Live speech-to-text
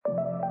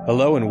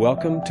Hello and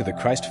welcome to the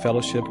Christ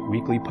Fellowship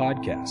Weekly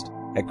Podcast.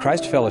 At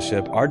Christ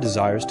Fellowship, our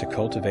desire is to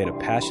cultivate a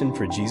passion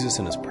for Jesus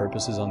and His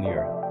purposes on the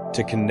earth.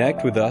 To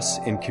connect with us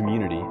in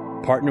community,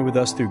 partner with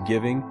us through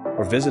giving,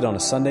 or visit on a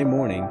Sunday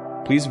morning,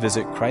 please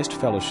visit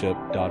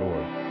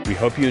christfellowship.org. We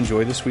hope you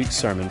enjoy this week's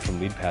sermon from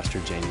lead pastor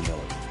Jamie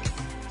Miller.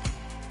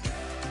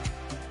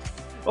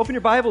 Open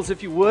your Bibles,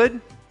 if you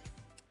would,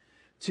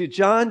 to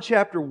John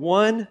chapter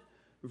 1,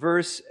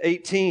 verse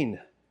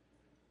 18.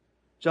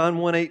 John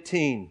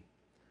 1:18.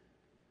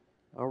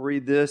 I'll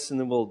read this and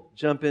then we'll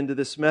jump into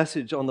this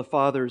message on the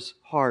Father's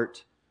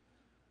heart.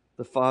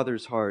 The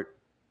Father's heart.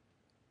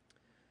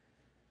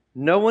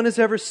 No one has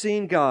ever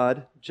seen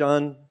God,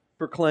 John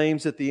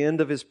proclaims at the end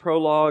of his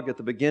prologue at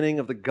the beginning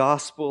of the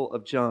Gospel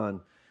of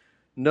John.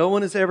 No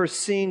one has ever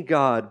seen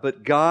God,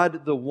 but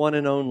God, the one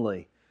and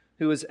only,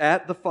 who is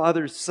at the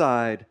Father's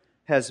side,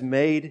 has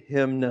made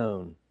Him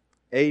known.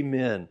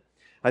 Amen.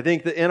 I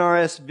think the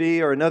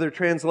NRSV or another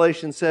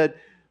translation said,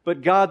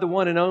 but God, the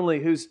one and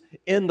only, who's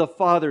in the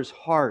Father's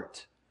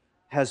heart,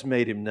 has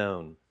made Him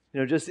known. You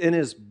know, just in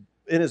His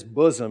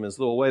bosom is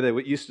the way they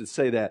used to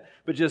say that.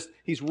 But just,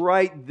 He's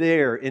right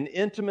there in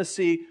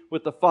intimacy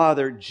with the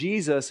Father.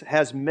 Jesus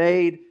has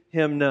made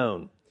Him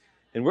known.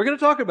 And we're going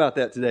to talk about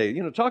that today.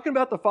 You know, talking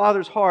about the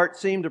Father's heart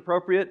seemed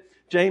appropriate.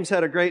 James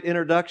had a great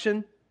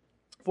introduction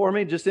for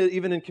me, just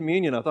even in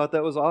communion. I thought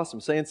that was awesome,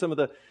 saying some of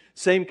the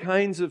same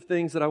kinds of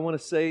things that I want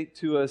to say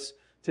to us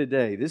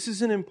today. This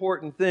is an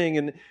important thing,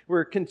 and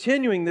we're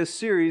continuing this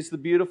series, The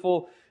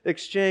Beautiful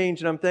Exchange,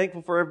 and I'm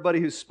thankful for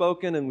everybody who's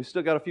spoken, and we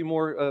still got a few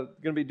more going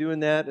to be doing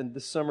that in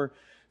this summer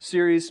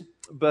series,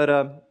 but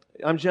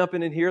I'm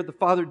jumping in here. The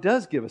Father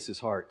does give us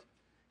His heart.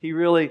 He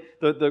really,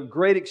 the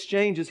great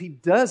exchange is He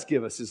does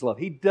give us His love.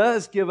 He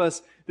does give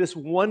us this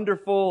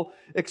wonderful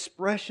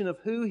expression of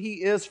who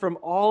He is from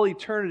all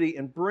eternity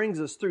and brings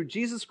us through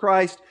Jesus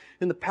Christ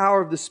in the power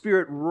of the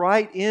Spirit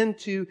right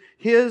into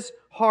His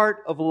heart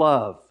of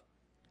love.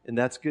 And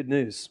that's good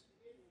news.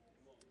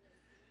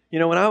 You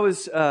know, when I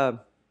was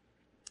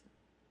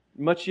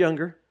much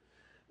younger,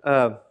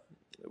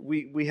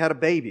 we had a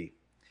baby.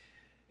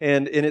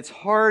 And it's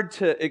hard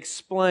to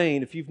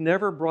explain if you've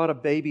never brought a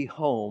baby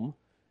home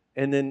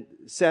and then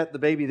sat the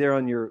baby there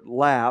on your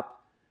lap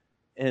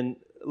and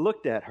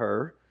looked at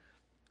her.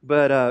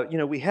 But, you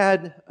know, we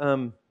had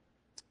her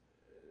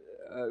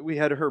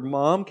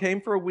mom came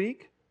for a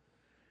week.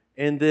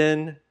 And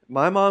then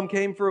my mom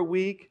came for a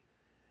week.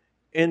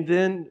 And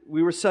then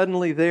we were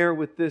suddenly there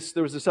with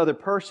there was this other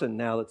person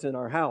now that's in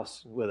our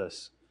house with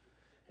us.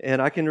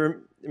 And I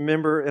can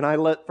remember, and I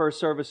let First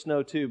Service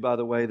know too, by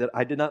the way, that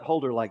I did not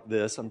hold her like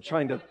this. I'm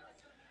trying to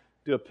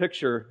do a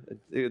picture.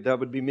 That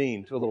would be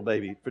mean to a little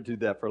baby to do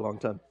that for a long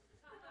time.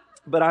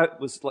 But it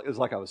was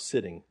like I was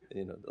sitting,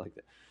 you know, like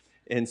that.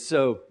 And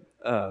so,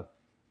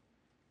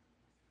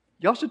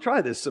 y'all should try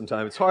this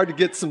sometime. It's hard to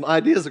get some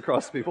ideas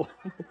across to people.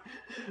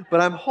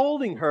 But I'm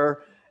holding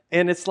her,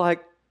 and it's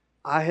like,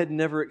 I had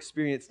never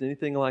experienced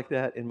anything like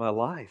that in my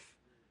life.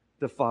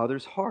 The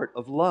Father's heart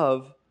of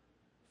love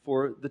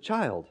for the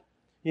child.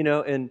 You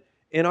know, and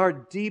in our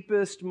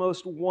deepest,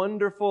 most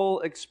wonderful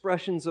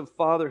expressions of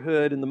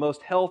fatherhood in the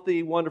most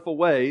healthy, wonderful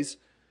ways,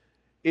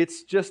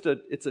 it's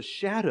a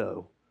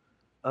shadow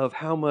of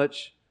how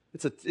much,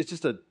 it's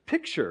just a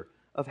picture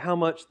of how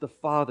much the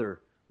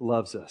Father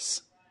loves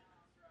us.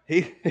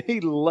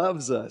 He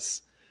loves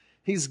us.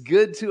 He's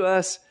good to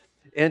us,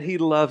 and He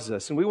loves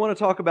us. And we want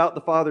to talk about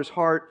the Father's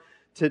heart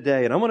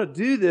today. And I want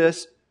to do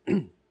this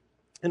in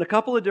a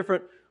couple of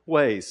different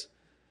ways.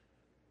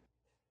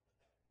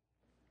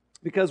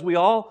 Because we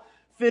all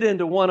fit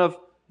into one of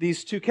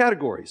these two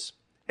categories.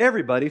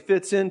 Everybody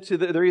fits into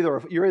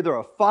you're either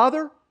a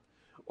father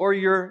or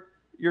you're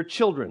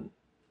children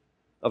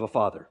of a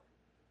father.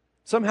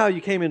 Somehow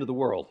you came into the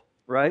world,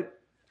 right?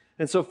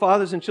 And so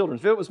fathers and children.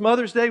 If it was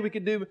Mother's Day,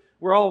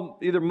 we're all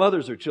either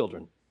mothers or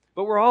children.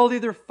 But we're all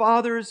either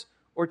fathers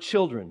or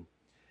children.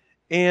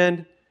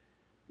 And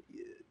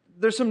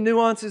there's some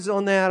nuances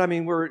on that. I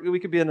mean, we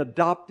could be an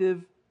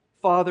adoptive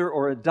father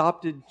or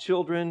adopted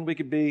children. We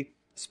could be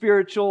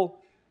spiritual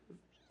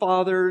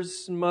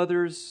fathers,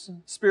 mothers,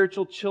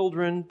 spiritual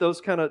children,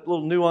 those kind of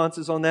little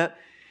nuances on that.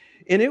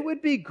 And it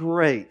would be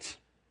great,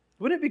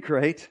 wouldn't it be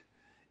great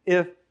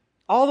if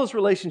all those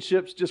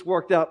relationships just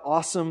worked out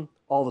awesome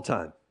all the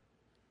time?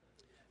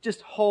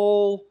 Just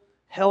whole,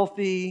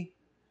 healthy,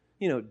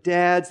 you know,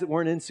 dads that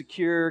weren't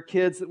insecure,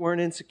 kids that weren't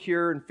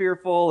insecure and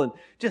fearful, and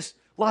just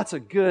lots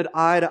of good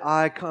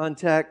eye-to-eye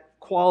contact,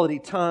 quality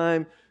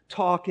time,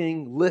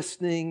 talking,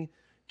 listening,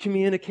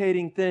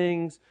 communicating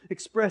things,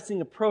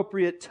 expressing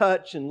appropriate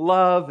touch and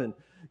love, and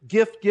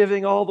gift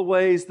giving, all the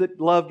ways that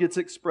love gets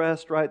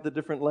expressed, right? The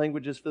different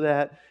languages for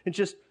that. And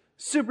just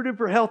super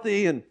duper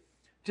healthy, and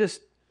just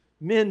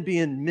men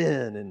being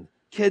men and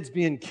kids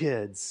being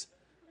kids.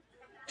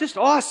 Just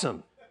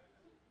awesome.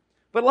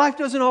 But life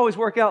doesn't always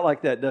work out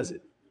like that, does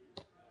it?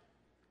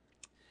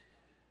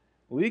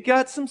 We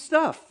got some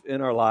stuff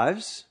in our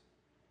lives.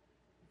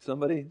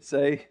 Somebody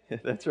say,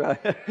 that's right.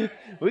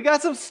 We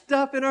got some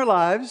stuff in our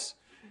lives,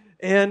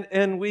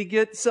 and we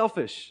get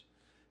selfish.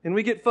 and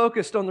we get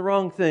focused on the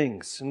wrong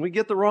things, and we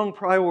get the wrong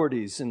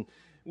priorities, and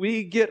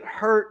we get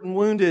hurt and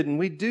wounded, and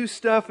we do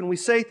stuff, and we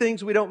say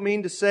things we don't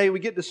mean to say. We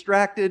get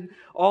distracted,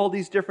 all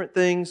these different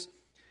things.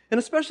 And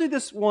especially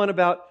this one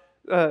about,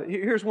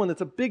 here's one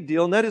that's a big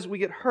deal, and that is we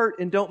get hurt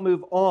and don't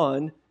move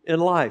on in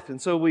life.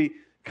 And so we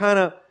kind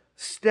of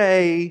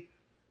stay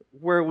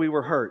where we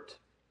were hurt.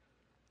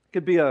 It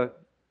could be a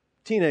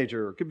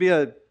teenager, or it could be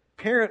a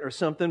parent or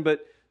something,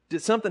 but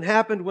did something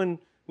happen when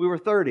we were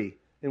 30,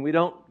 and we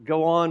don't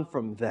go on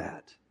from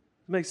that.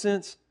 Make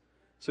sense?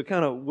 So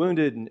kind of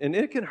wounded, and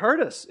it can hurt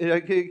us.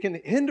 It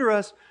can hinder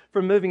us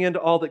from moving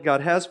into all that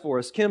God has for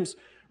us. Kim's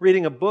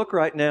reading a book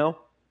right now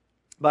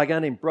by a guy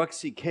named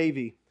Bruxy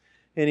Cavey,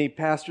 and he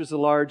pastors a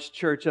large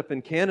church up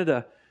in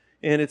Canada,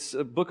 and it's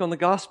a book on the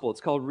gospel.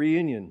 It's called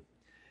Reunion.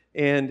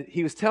 And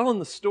he was telling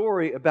the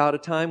story about a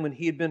time when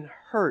he had been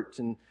hurt.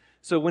 And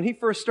so when he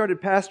first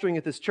started pastoring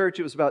at this church,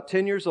 it was about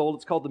 10 years old.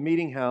 It's called the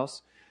Meeting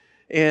House.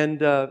 And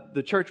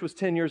the church was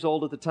 10 years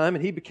old at the time,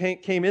 and he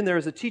came in there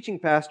as a teaching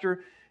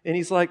pastor, and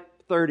he's like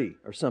 30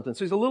 or something.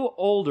 So he's a little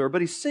older,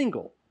 but he's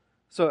single.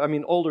 So, I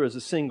mean, older as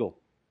a single.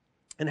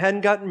 And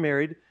hadn't gotten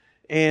married,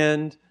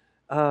 and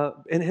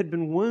had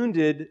been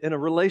wounded in a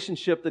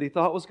relationship that he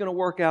thought was going to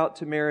work out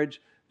to marriage,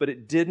 but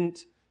it didn't.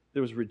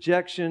 There was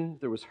rejection.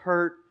 There was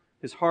hurt.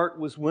 His heart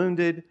was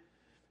wounded.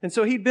 And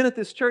so he'd been at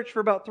this church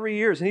for about 3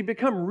 years, and he'd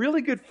become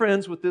really good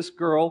friends with this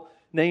girl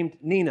named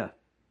Nina.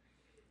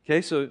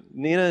 Okay, so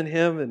Nina and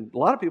him, and a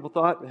lot of people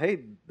thought, hey,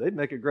 they'd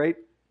make a great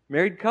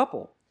married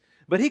couple.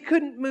 But he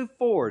couldn't move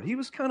forward. He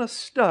was kind of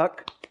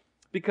stuck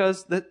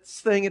because that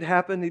thing had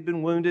happened. He'd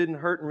been wounded and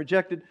hurt and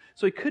rejected.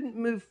 So he couldn't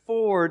move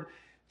forward,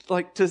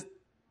 like to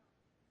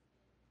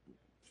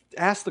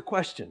ask the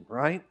question,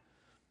 right?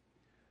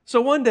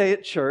 So one day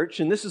at church,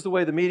 and this is the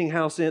way the Meeting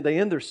House ends, they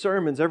end their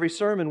sermons, every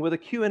sermon, with a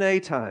Q&A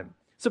time.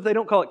 Except they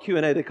don't call it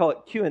Q&A, they call it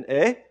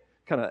Q&A,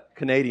 kind of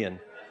Canadian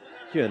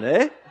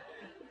Q&A.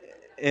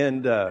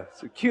 And so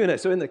Q&A.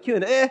 So in the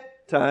Q&A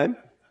time,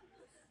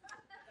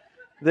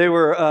 they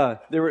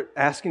were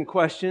asking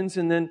questions,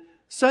 and then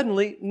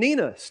suddenly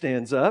Nina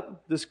stands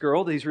up, this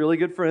girl that he's really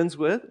good friends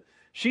with.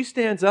 She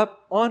stands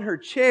up on her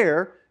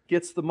chair,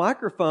 gets the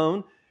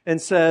microphone,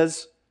 and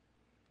says,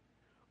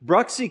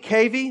 Bruxy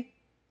Cavey,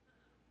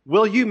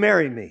 will you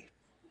marry me?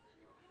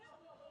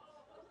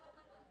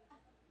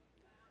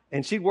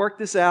 And she worked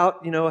this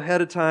out,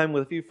 ahead of time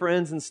with a few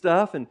friends and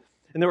stuff, and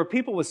there were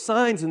people with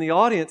signs in the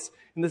audience,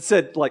 and that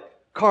said, like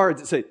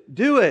cards that say,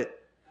 do it.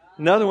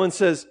 Another one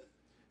says,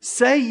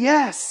 say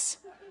yes.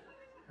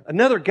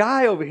 Another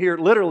guy over here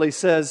literally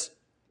says,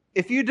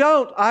 if you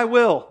don't, I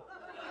will.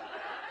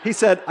 He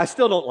said, I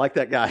still don't like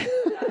that guy.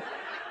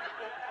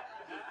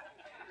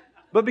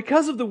 But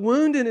because of the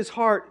wound in his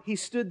heart, he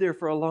stood there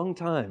for a long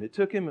time. It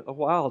took him a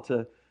while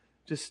to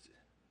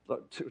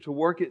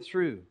work it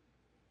through.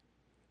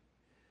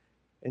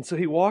 And so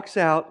he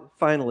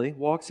finally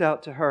walks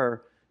out to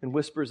her and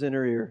whispers in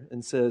her ear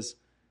and says,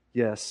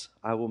 yes,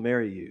 I will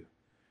marry you.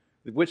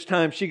 At which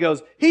time she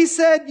goes, he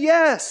said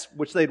yes,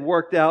 which they'd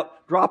worked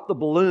out, dropped the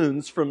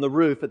balloons from the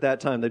roof at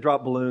that time. They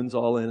dropped balloons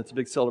all in. It's a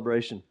big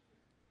celebration.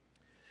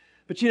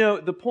 But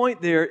the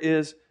point there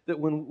is that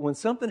when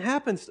something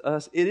happens to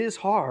us, it is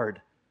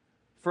hard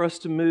for us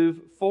to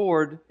move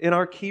forward in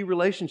our key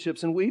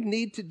relationships. And we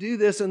need to do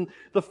this. And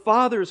the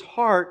Father's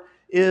heart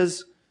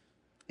is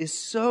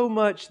so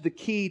much the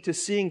key to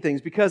seeing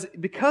things.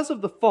 Because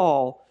of the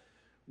fall,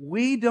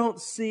 we don't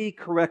see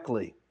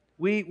correctly.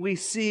 We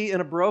see in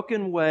a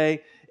broken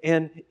way,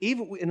 and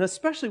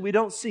especially we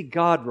don't see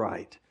God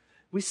right.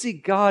 We see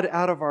God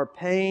out of our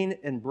pain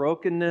and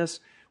brokenness.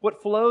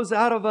 What flows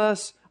out of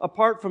us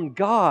apart from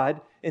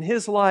God in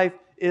His life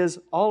is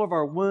all of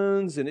our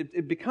wounds, and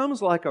it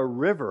becomes like a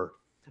river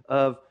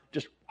of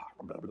just.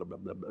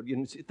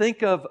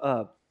 Think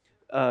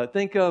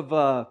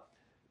of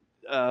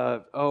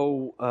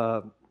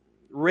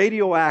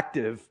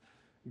radioactive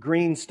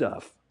green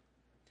stuff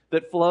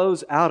that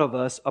flows out of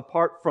us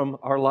apart from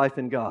our life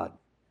in God.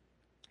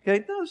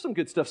 Okay, there's some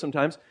good stuff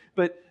sometimes,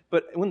 but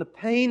when the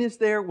pain is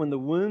there, when the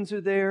wounds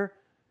are there,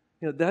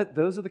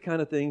 those are the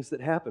kind of things that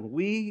happen.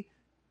 We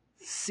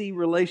see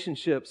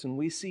relationships and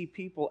we see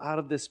people out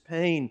of this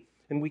pain,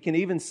 and we can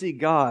even see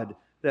God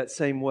that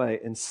same way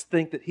and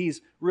think that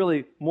He's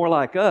really more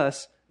like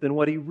us than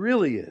what He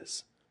really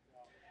is.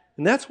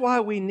 And that's why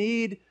we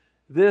need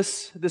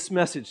this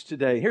message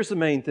today. Here's the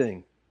main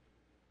thing.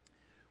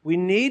 We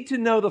need to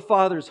know the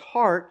Father's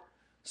heart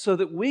so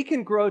that we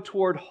can grow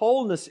toward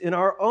wholeness in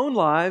our own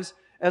lives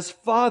as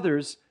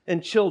fathers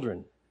and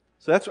children.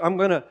 So I'm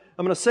going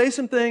to say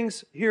some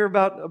things here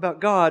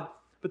about God,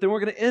 but then we're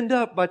going to end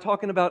up by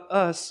talking about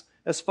us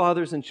as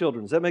fathers and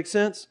children. Does that make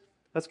sense?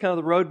 That's kind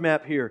of the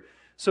roadmap here.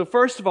 So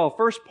first of all,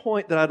 first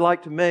point that I'd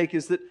like to make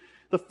is that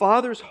the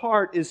Father's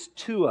heart is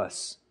to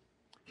us.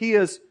 He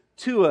is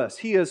to us.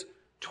 He is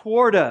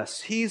toward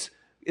us.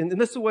 And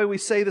this is the way we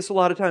say this a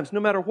lot of times. No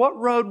matter what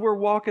road we're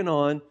walking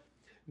on,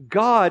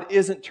 God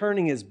isn't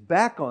turning His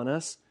back on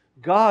us.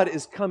 God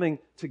is coming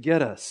to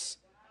get us.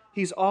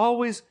 He's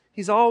always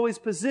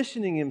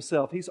positioning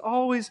Himself. He's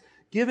always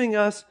giving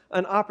us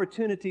an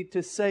opportunity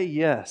to say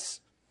yes.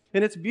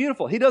 And it's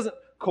beautiful. He doesn't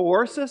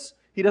coerce us.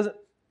 He doesn't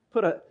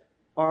put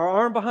our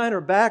arm behind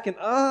our back and,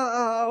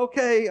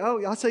 okay,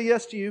 I'll say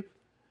yes to you.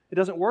 It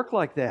doesn't work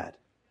like that.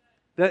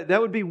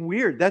 That would be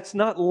weird. That's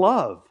not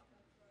love.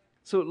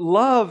 So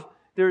love,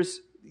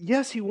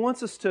 yes, He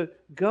wants us to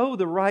go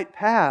the right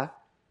path,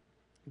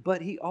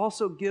 but He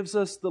also gives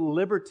us the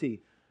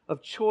liberty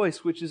of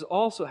choice, which is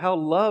also how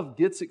love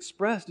gets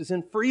expressed, is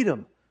in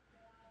freedom,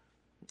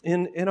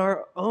 in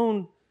our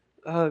own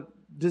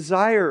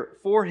desire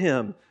for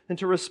Him and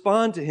to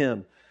respond to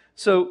Him.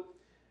 So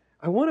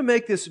I want to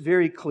make this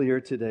very clear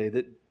today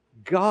that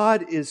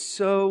God is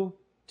so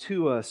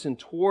to us and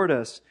toward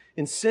us,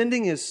 and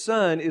sending His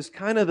Son is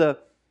kind of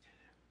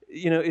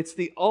it's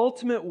the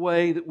ultimate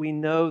way that we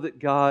know that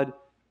God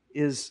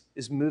is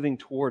moving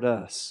toward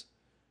us.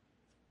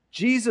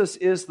 Jesus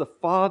is the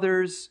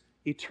Father's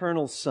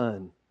eternal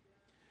Son.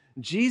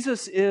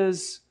 Jesus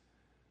is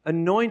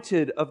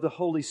anointed of the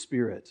Holy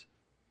Spirit.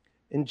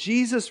 And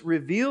Jesus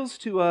reveals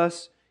to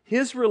us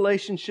His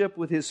relationship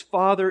with His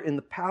Father in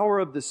the power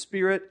of the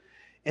Spirit,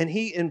 and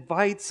He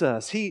invites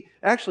us. He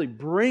actually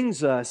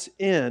brings us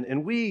in,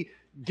 and we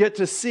get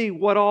to see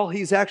what all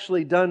He's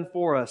actually done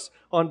for us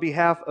on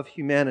behalf of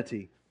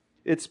humanity.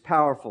 It's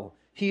powerful.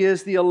 He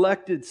is the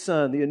elected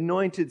Son, the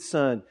anointed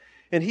Son,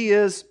 and He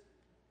is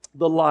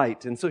the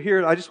light. And so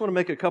here, I just want to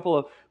make a couple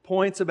of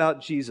points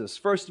about Jesus.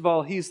 First of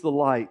all, He's the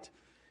light.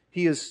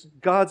 He is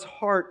God's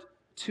heart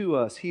to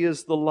us. He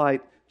is the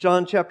light.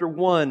 John chapter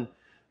 1,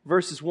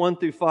 verses 1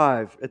 through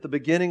 5, at the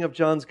beginning of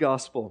John's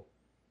Gospel.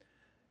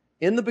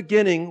 In the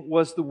beginning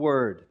was the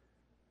Word,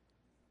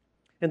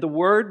 and the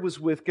Word was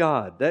with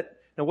God.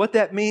 Now what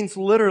that means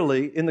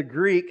literally in the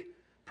Greek,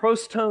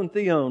 proston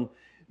theon,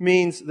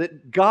 means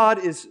that God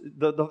is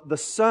the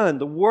Son,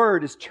 the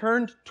Word is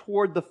turned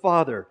toward the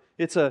Father.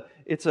 It's a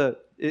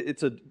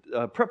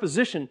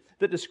preposition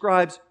that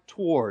describes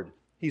toward.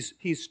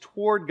 He's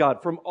toward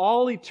God. From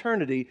all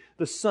eternity,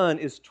 the Son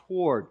is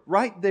toward,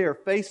 right there,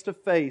 face to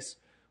face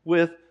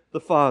with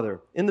the Father.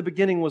 In the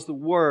beginning was the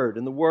Word,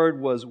 and the Word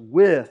was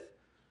with,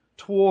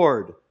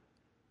 toward.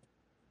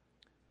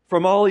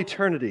 From all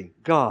eternity,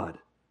 God.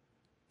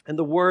 And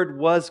the Word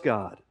was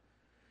God.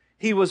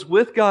 He was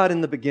with God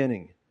in the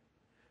beginning.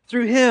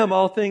 Through Him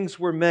all things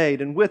were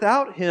made, and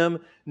without Him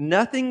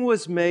nothing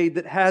was made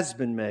that has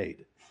been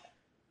made.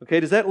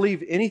 Okay, does that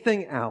leave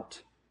anything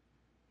out?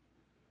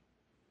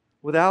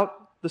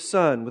 Without the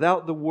Son,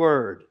 without the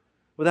Word,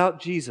 without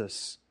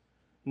Jesus,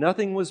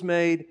 nothing was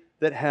made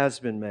that has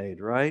been made,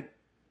 right?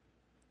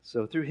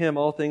 So through Him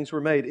all things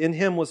were made. In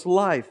Him was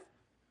life,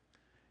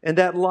 and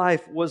that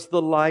life was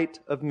the light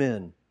of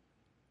men.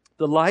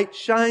 The light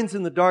shines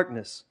in the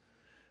darkness,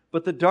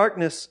 but the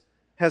darkness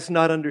has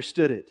not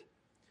understood it.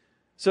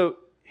 So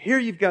here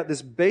you've got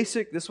this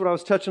is what I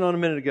was touching on a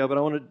minute ago, but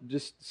I want to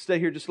just stay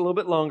here just a little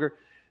bit longer.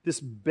 This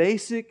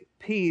basic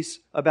piece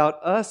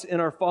about us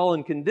in our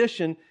fallen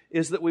condition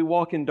is that we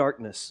walk in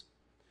darkness.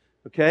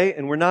 Okay?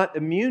 And we're not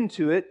immune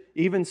to it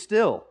even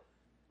still.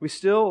 We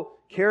still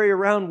carry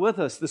around with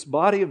us this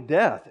body of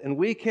death, and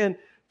we can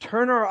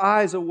turn our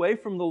eyes away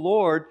from the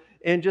Lord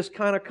and just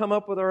kind of come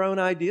up with our own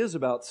ideas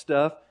about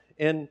stuff,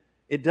 and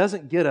it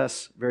doesn't get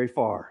us very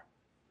far.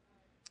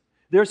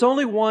 There's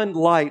only one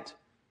light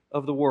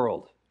of the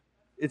world.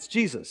 It's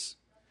Jesus.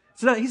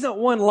 He's not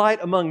one light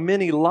among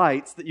many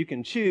lights that you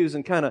can choose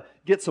and kind of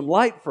get some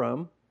light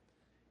from.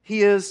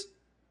 He is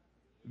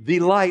the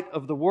light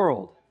of the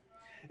world.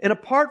 And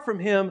apart from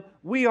Him,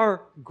 we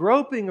are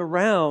groping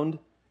around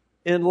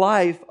in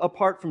life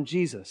apart from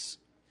Jesus.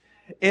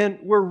 And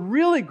we're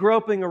really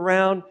groping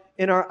around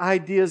in our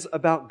ideas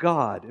about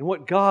God and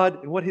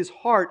what His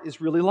heart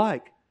is really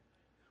like.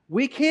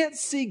 We can't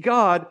see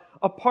God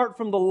apart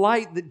from the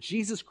light that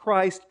Jesus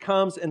Christ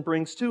comes and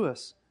brings to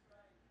us.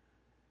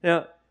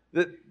 Now,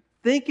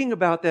 thinking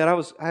about that,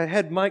 I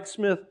had Mike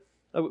Smith,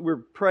 we were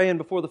praying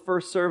before the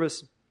first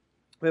service.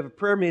 We have a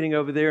prayer meeting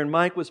over there, and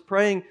Mike was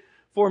praying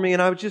for me,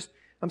 and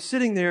I'm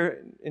sitting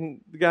there,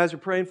 and the guys are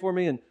praying for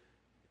me, and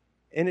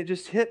it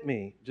just hit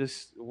me.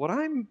 Just what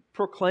I'm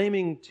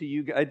proclaiming to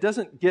you, it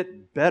doesn't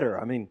get better.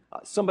 I mean,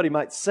 somebody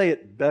might say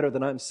it better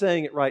than I'm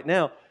saying it right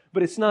now,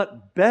 but it's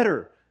not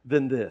better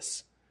than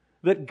this.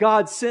 That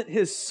God sent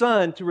His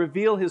Son to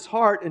reveal His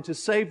heart and to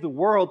save the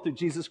world through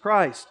Jesus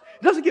Christ.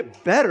 It doesn't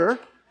get better.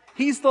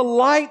 He's the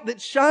light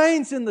that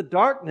shines in the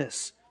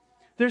darkness.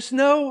 There's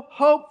no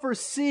hope for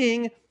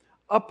seeing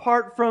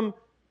apart from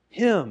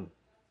Him.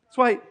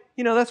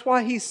 That's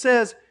why He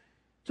says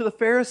to the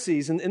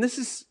Pharisees, and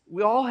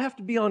we all have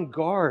to be on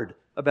guard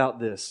about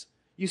this.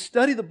 You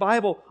study the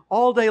Bible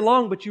all day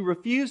long, but you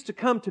refuse to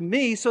come to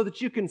me so that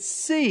you can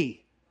see.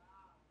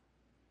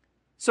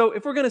 So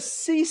if we're going to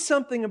see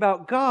something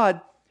about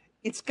God,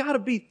 it's got to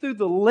be through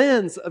the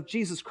lens of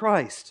Jesus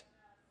Christ.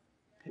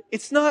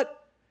 It's not,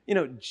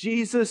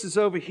 Jesus is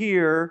over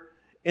here,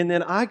 and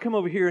then I come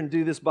over here and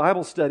do this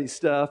Bible study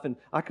stuff, and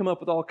I come up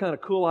with all kind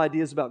of cool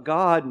ideas about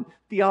God and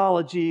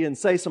theology and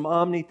say some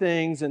omni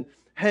things and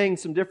hang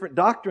some different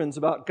doctrines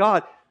about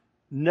God.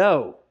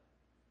 No.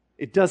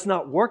 It does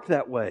not work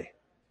that way.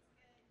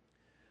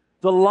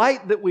 The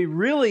light that we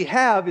really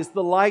have is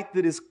the light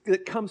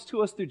that comes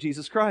to us through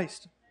Jesus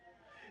Christ.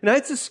 Now,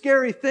 it's a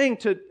scary thing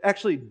to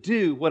actually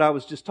do what I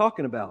was just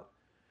talking about.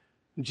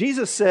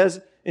 Jesus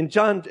says in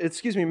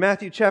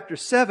Matthew chapter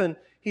 7,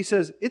 He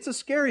says, it's a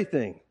scary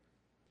thing.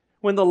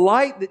 When the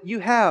light that you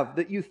have,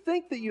 that you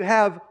think that you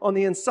have on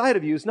the inside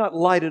of you is not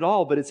light at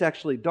all, but it's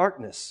actually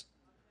darkness.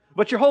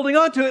 But you're holding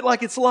on to it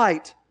like it's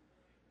light.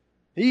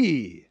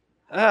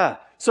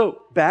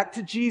 So back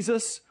to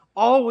Jesus,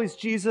 always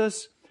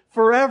Jesus,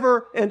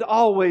 forever and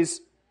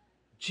always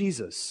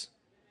Jesus,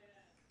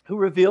 who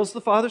reveals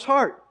the Father's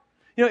heart.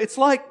 You know, it's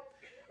like,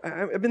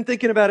 I've been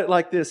thinking about it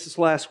like this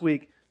last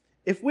week.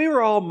 If we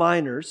were all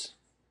miners,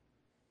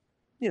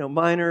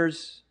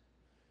 miners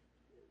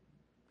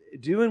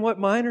doing what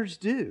miners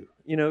do,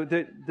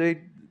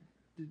 they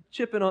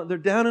chipping on, they're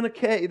down in a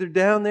cave, they're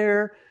down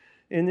there,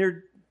 and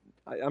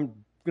I'm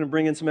going to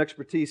bring in some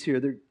expertise here.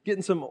 They're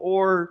getting some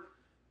ore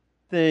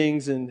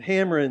things and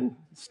hammering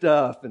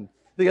stuff, and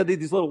they got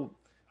these little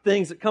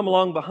things that come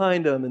along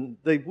behind them, and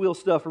they wheel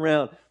stuff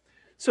around.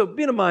 So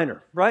being a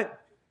miner, right?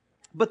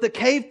 But the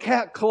cave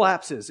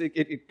collapses.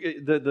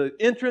 The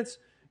entrance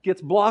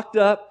gets blocked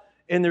up,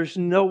 and there's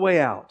no way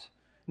out.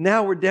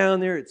 Now we're down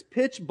there, it's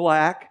pitch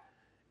black,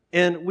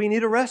 and we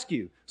need a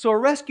rescue. So a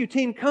rescue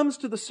team comes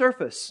to the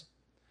surface.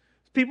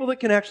 People that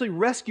can actually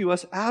rescue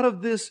us out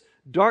of this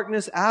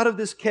darkness, out of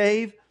this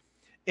cave.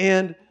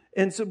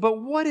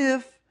 But what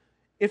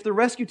if the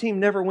rescue team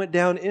never went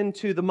down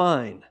into the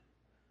mine?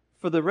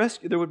 For the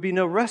rescue, there would be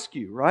no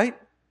rescue, right?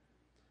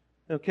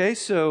 Okay,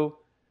 so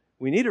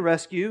we need a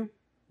rescue.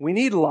 We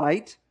need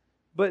light.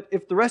 But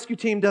if the rescue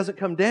team doesn't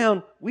come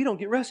down, we don't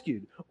get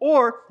rescued.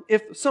 Or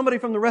if somebody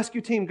from the rescue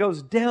team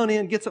goes down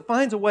in,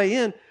 finds a way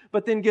in,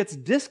 but then gets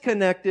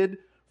disconnected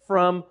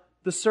from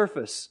the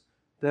surface,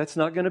 that's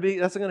not going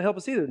to help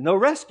us either. No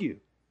rescue.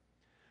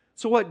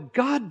 So what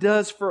God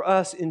does for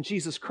us in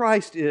Jesus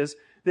Christ is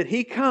that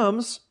He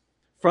comes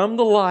from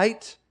the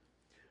light,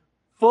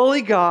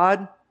 fully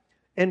God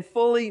and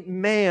fully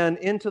man,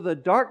 into the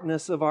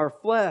darkness of our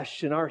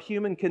flesh and our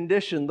human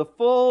condition, the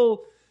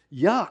full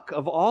yuck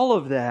of all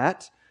of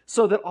that,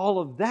 so that all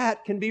of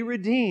that can be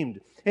redeemed.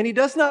 And He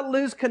does not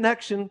lose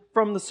connection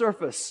from the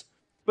surface,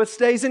 but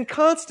stays in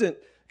constant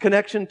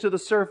connection to the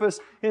surface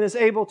and is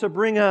able to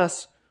bring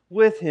us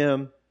with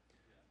Him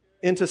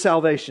into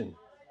salvation.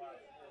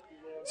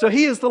 So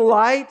He is the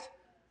light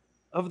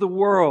of the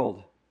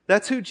world.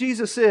 That's who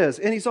Jesus is.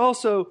 And He's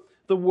also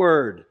the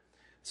Word.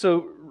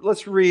 So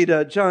let's read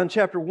John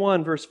chapter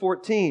 1, verse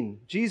 14.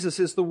 Jesus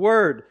is the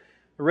Word.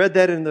 I read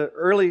that in the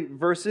early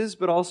verses,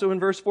 but also in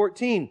verse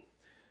 14.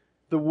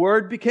 The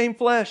Word became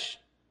flesh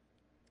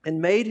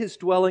and made His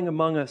dwelling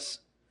among us.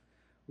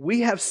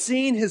 We have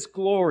seen His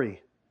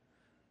glory,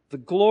 the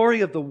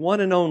glory of the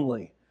one and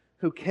only,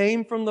 who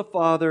came from the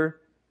Father,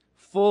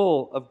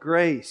 full of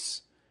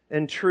grace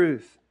and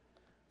truth.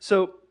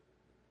 So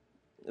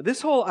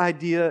this whole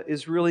idea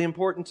is really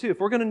important too. If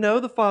we're going to know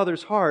the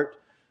Father's heart,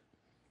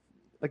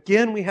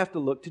 again, we have to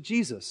look to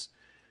Jesus.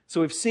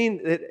 So we've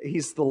seen that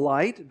He's the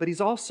light, but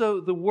He's also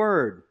the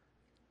Word.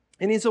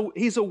 And He's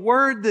a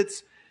Word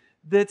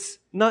that's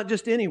not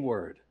just any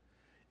word.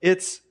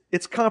 It's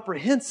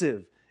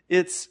comprehensive.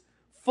 It's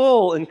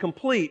full and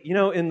complete.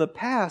 In the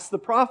past, the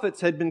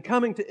prophets had been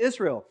coming to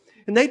Israel,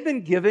 and they'd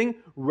been giving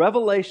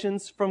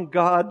revelations from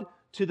God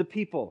to the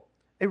people.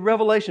 A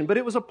revelation, but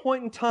it was a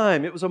point in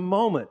time. It was a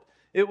moment.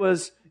 It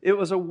was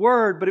a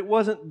word, but it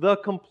wasn't the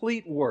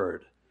complete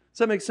word. Does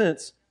that make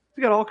sense?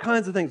 We got all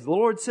kinds of things. The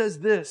Lord says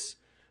this.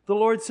 The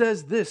Lord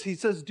says this. He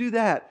says, do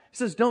that. He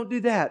says, don't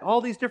do that.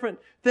 All these different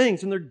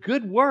things, and they're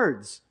good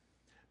words.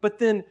 But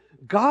then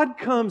God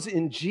comes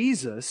in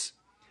Jesus,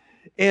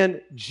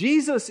 and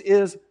Jesus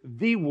is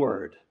the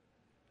Word.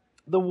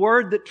 The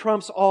Word that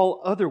trumps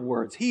all other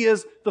words. He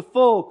is the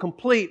full,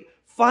 complete,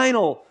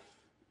 final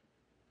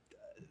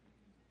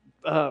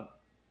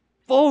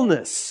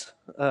fullness.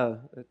 I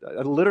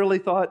literally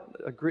thought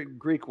a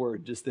Greek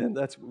word just then.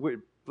 That's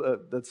weird.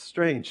 That's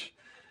strange.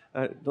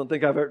 I don't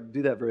think I've ever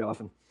do that very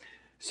often.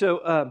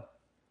 So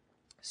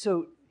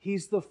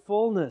He's the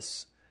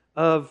fullness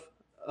of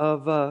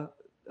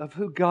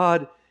who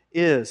God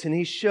is, and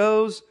He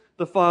shows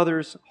the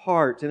Father's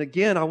heart. And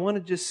again, I want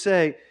to just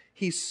say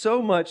He's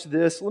so much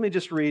this. Let me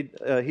just read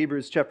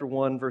Hebrews chapter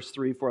 1, verse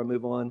 3 before I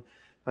move on.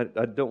 I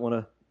don't want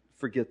to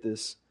forget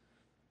this.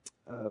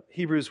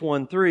 Hebrews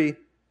 1:3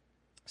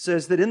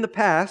 says that in the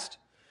past,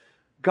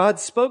 God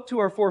spoke to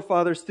our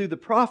forefathers through the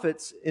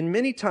prophets in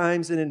many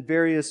times and in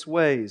various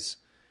ways.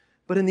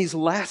 But in these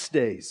last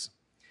days,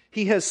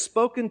 He has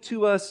spoken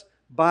to us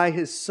by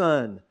His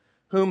Son,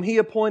 whom He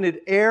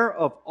appointed heir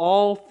of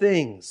all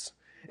things,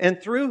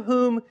 and through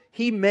whom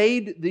He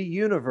made the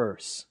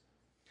universe.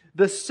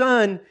 The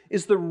Son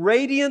is the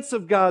radiance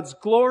of God's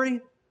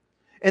glory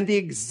and the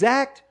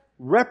exact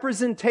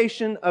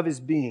representation of His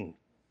being,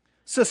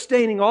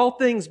 sustaining all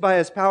things by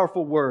His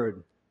powerful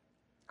word.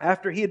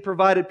 After He had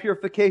provided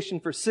purification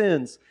for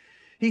sins,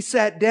 He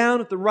sat down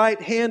at the right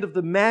hand of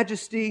the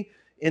Majesty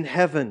in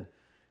heaven.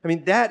 I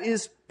mean, that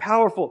is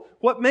powerful.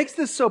 What makes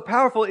this so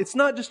powerful, it's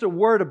not just a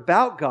word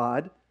about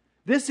God.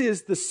 This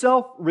is the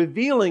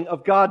self-revealing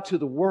of God to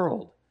the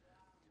world.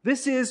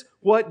 This is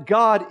what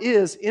God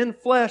is in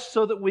flesh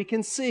so that we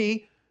can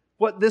see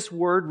what this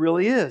word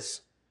really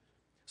is.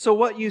 So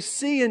what you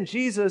see in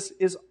Jesus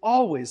is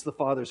always the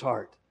Father's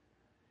heart.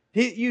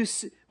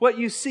 What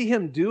you see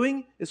Him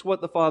doing is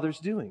what the Father's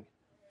doing.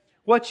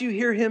 What you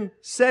hear Him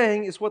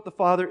saying is what the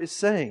Father is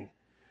saying.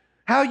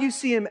 How you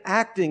see Him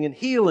acting and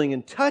healing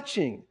and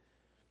touching.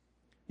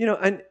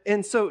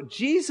 And so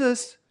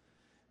Jesus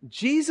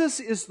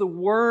is the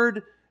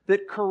Word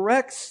that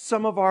corrects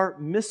some of our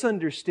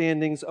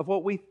misunderstandings of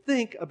what we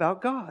think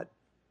about God.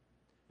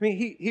 I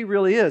mean, He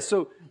really is.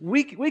 So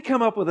we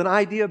come up with an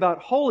idea about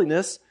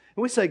holiness,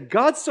 and we say,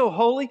 God's so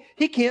holy,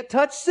 He can't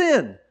touch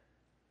sin.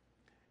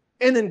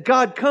 And then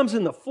God comes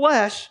in the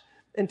flesh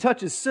and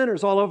touches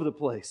sinners all over the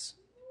place.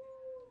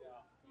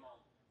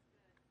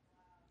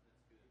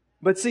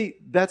 But see,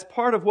 that's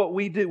part of what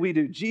we do. We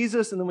do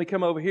Jesus, and then we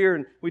come over here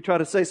and we try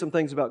to say some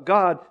things about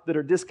God that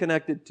are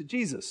disconnected to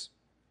Jesus.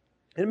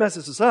 It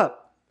messes us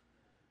up.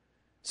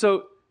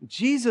 So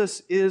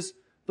Jesus is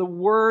the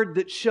Word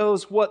that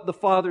shows what the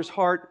Father's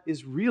heart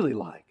is really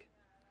like.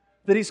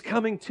 That He's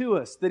coming to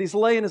us, that He's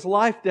laying His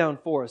life down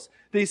for us,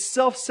 that He's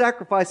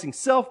self-sacrificing,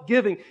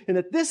 self-giving, and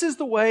that this is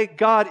the way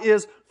God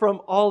is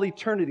from all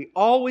eternity.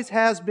 Always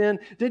has been.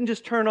 Didn't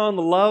just turn on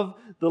the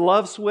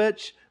love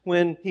switch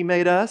when He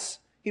made us.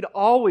 He'd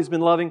always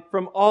been loving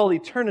from all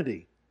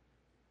eternity.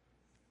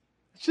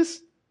 It's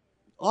just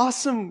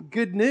awesome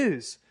good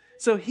news.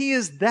 So He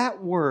is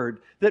that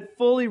Word that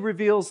fully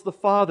reveals the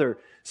Father.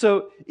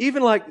 So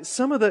even like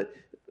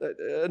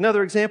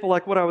another example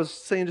like what I was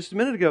saying just a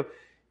minute ago,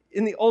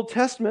 in the Old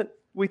Testament,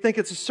 we think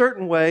it's a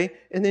certain way,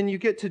 and then you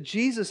get to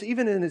Jesus,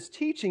 even in His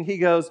teaching, He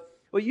goes,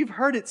 well, you've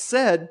heard it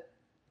said,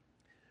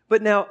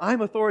 but now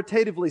I'm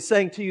authoritatively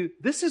saying to you,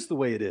 this is the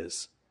way it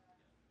is.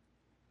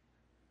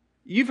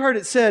 You've heard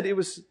it said it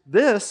was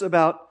this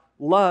about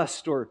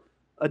lust or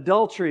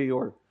adultery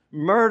or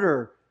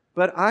murder,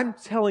 but I'm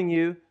telling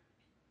you,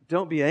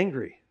 don't be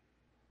angry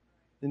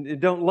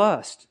and don't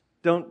lust.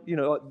 Don't,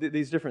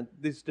 these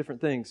different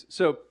things.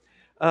 So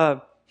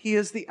He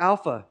is the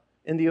Alpha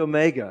and the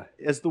Omega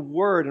as the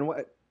Word. And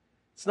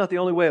it's not the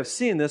only way of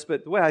seeing this,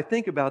 but the way I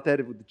think about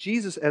that, with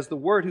Jesus as the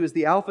Word who is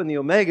the Alpha and the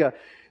Omega,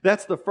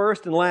 that's the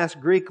first and last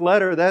Greek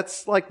letter.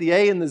 That's like the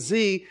A and the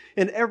Z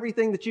and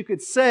everything that you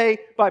could say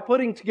by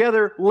putting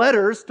together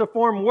letters to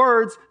form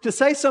words to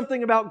say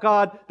something about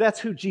God. That's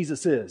who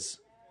Jesus is.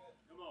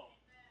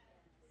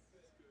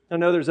 I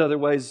know there's other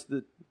ways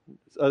that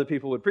other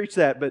people would preach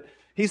that, but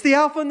He's the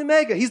Alpha and the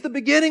Omega. He's the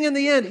beginning and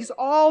the end. He's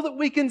all that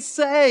we can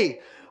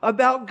say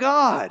about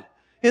God.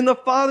 In the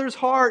Father's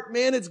heart,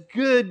 man, it's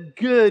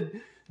good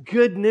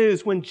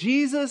news.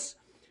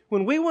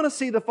 When we want to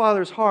see the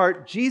Father's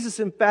heart, Jesus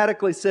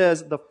emphatically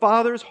says the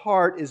Father's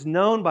heart is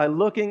known by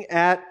looking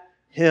at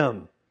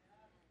Him.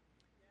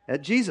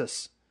 At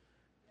Jesus.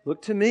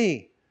 Look to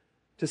me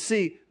to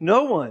see.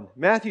 No one,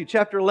 Matthew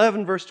chapter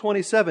 11, verse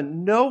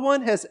 27, no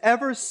one has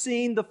ever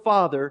seen the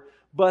Father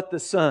but the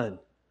Son,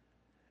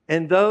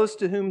 and those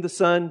to whom the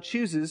Son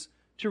chooses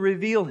to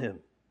reveal Him.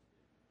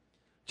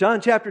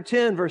 John chapter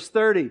 10, verse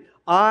 30,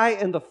 I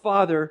and the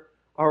Father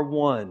are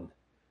one.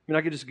 I mean,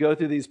 I could just go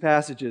through these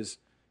passages.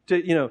 I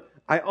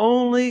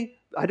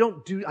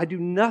do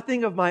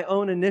nothing of my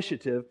own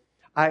initiative.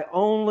 I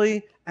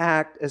only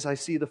act as I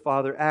see the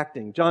Father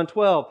acting. John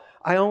 12,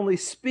 I only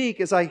speak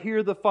as I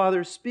hear the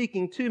Father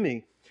speaking to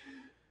me.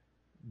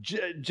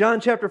 John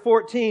chapter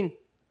 14,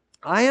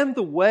 I am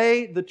the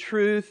way, the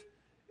truth,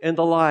 and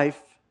the life.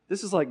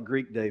 This is like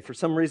Greek day. For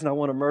some reason, I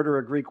want to murder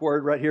a Greek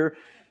word right here.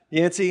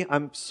 Yancey,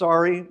 I'm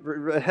sorry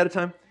ahead of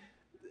time.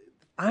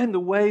 I'm the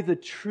way, the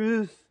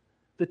truth,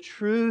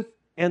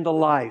 and the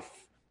life.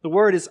 The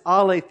word is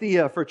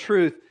aletheia for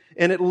truth,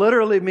 and it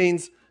literally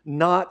means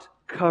not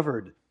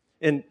covered.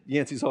 And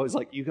Yancey's always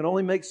like, you can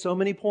only make so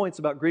many points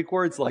about Greek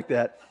words like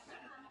that.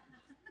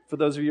 For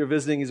those of you who are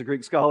visiting, he's a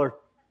Greek scholar.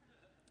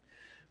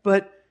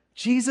 But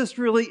Jesus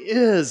really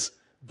is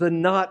the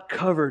not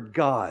covered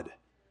God.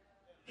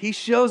 He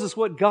shows us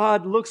what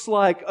God looks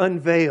like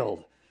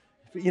unveiled.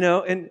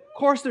 And of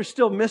course there's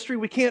still mystery.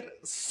 We can't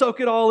soak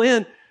it all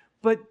in.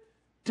 But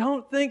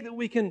don't think that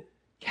we can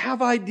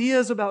have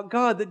ideas about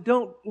God that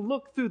don't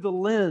look through the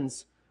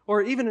lens,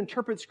 or even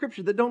interpret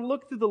Scripture that don't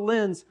look through the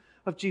lens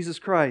of Jesus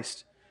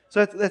Christ.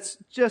 So that's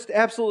just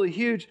absolutely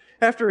huge.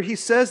 After he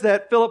says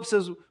that, Philip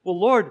says, well,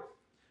 Lord,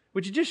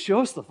 would you just show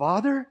us the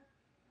Father?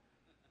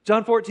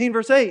 John 14,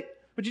 verse 8,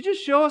 would you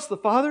just show us the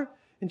Father?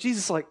 And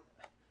Jesus is like,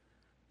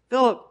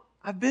 Philip,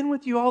 I've been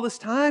with you all this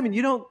time, and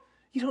you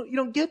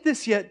don't get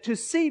this yet. To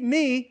see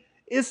me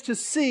is to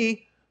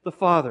see the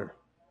Father.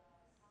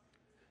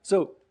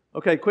 So,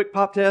 okay, quick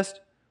pop test.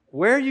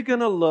 Where are you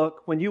going to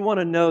look when you want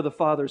to know the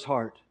Father's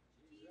heart?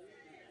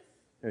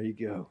 There you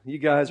go. You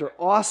guys are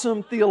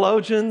awesome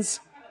theologians.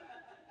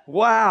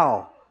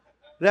 Wow.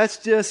 That's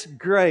just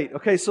great.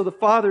 Okay, so the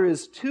Father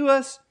is to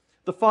us.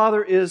 The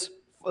heart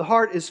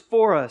is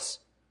for us.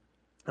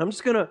 I'm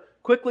just going to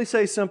quickly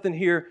say something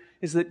here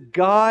is that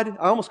God,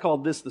 I almost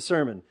called this the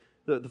sermon,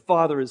 the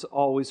Father is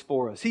always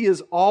for us. He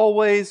is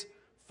always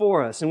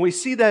for us. And we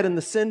see that in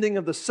the sending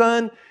of the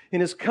Son,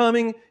 in His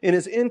coming, in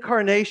His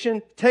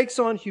incarnation, takes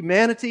on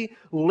humanity,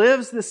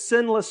 lives this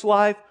sinless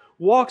life,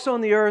 walks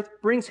on the earth,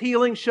 brings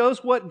healing,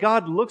 shows what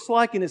God looks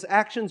like in His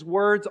actions,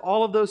 words,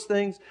 all of those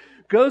things,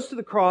 goes to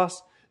the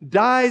cross,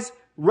 dies,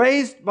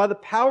 raised by the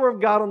power of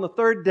God on the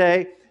third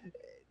day,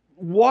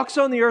 walks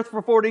on the earth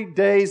for 40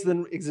 days,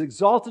 then is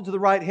exalted to the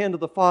right hand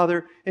of the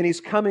Father, and He's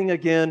coming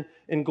again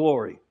in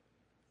glory.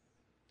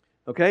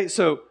 Okay,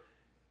 so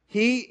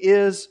He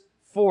is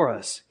for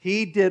us.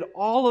 He did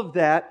all of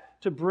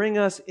that to bring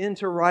us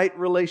into right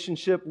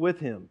relationship with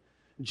Him.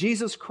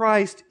 Jesus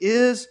Christ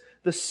is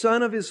the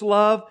Son of His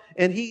love,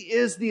 and He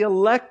is the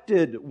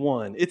elected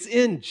one. It's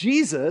in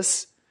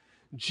Jesus.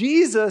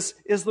 Jesus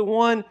is the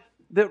one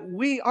that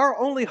our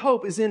only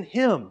hope is in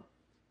Him.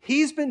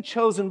 He's been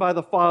chosen by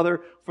the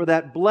Father for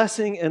that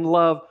blessing and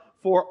love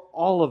for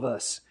all of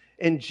us.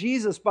 And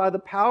Jesus, by the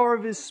power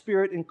of His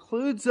Spirit,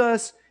 includes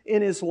us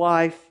in His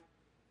life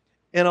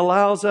and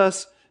allows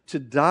us to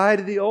die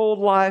to the old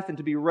life and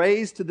to be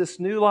raised to this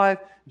new life.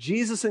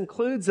 Jesus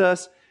includes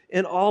us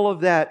in all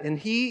of that. And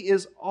He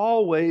is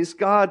always,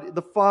 God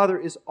the Father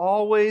is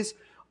always,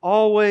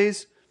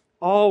 always,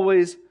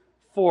 always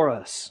for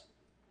us.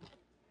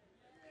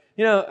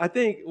 You know, I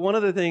think one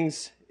of the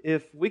things,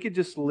 if we could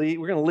just leave,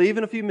 we're going to leave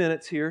in a few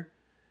minutes here,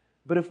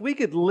 but if we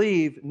could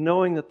leave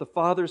knowing that the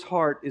Father's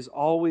heart is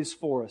always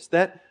for us,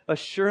 that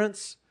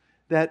assurance,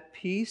 that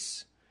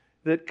peace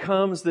that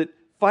comes, that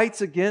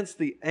fights against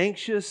the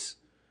anxious,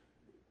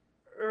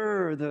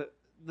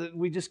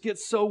 we just get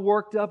so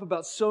worked up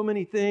about so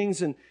many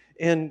things and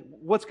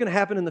what's going to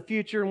happen in the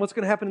future and what's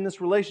going to happen in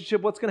this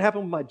relationship, what's going to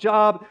happen with my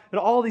job, and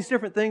all these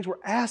different things. We're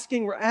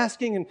asking,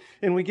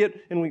 and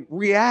we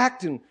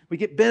react, and we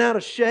get bent out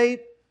of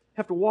shape,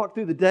 have to walk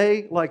through the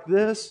day like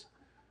this,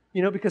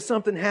 because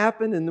something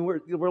happened, and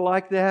we're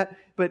like that.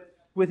 But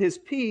with His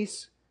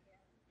peace,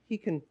 He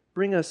can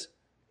bring us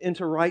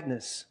into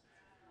rightness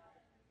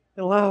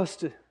and allow us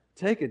to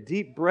take a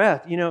deep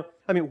breath.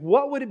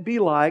 What would it be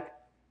like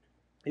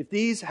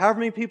if however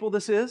many people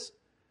this is,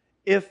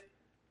 if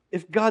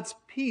God's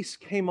peace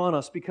came on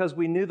us because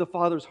we knew the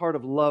Father's heart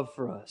of love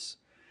for us,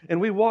 and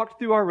we walked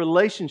through our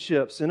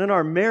relationships and in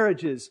our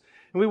marriages,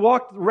 and we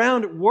walked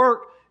around at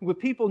work with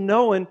people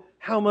knowing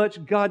how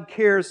much God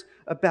cares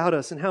about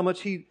us and how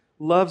much He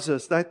loves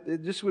us. That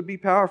it just would be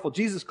powerful.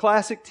 Jesus'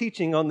 classic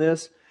teaching on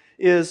this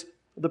is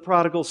the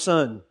prodigal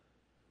son,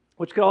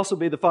 which could also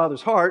be the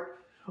Father's heart,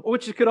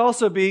 which could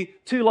also be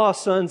two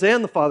lost sons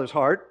and the Father's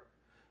heart.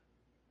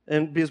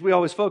 And because we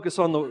always focus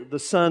on the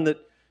son that,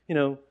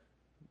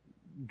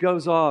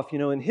 goes off,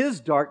 in his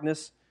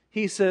darkness,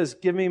 he says,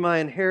 give me my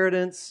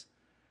inheritance.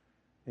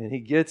 And he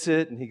gets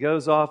it, and he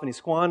goes off, and he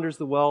squanders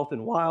the wealth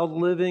in wild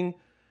living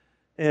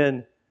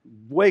and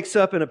wakes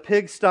up in a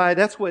pigsty.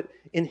 That's what,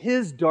 in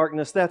his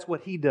darkness, that's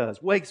what he does.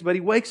 But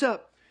he wakes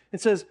up and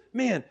says,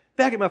 man,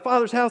 back at my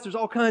Father's house, there's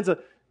all kinds of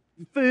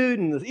food,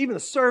 and even the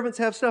servants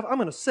have stuff. I'm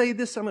going to say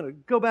this. I'm going to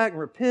go back and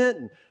repent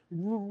and,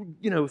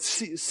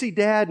 see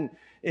Dad.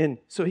 And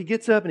so he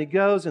gets up and he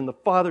goes, and the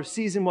Father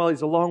sees him while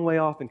he's a long way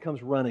off and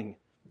comes running.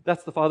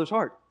 That's the Father's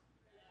heart.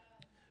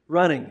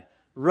 Running,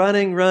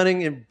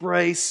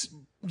 embrace,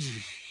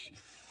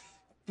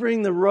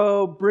 bring the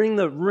robe, bring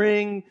the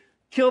ring,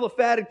 kill the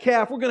fatted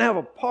calf. We're going to have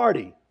a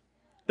party.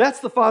 That's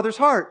the Father's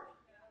heart.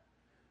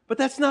 But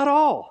that's not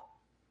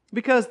all.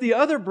 Because the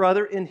other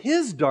brother in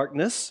his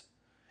darkness,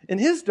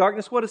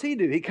 what does he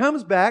do? He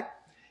comes back,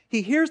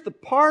 he hears the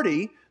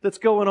party that's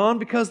going on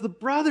because the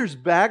brother's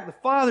back, the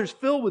father's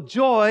filled with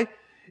joy,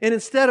 and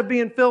instead of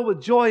being filled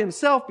with joy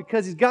himself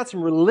because he's got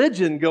some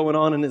religion going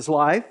on in his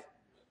life,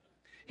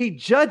 he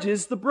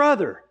judges the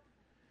brother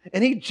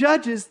and he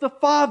judges the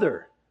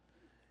father.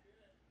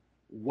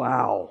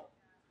 Wow.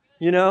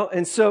 And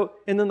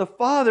then the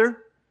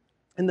father,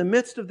 in the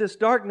midst of this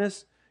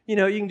darkness, you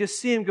can just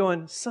see him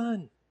going,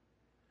 son,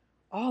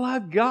 all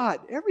I've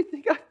got,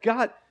 everything I've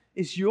got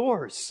is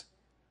yours.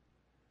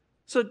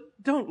 So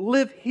don't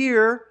live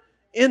here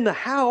in the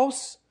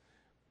house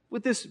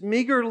with this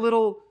meager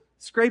little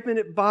scraping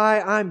it by,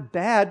 I'm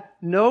bad.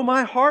 Know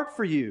my heart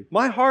for you.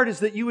 My heart is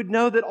that you would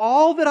know that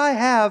all that I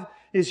have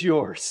is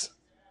yours.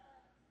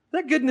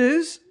 Isn't that good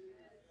news?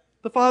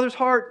 The Father's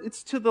heart,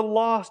 it's to the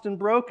lost and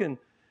broken.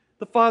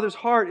 The Father's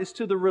heart is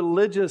to the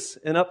religious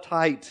and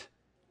uptight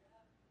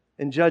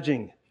and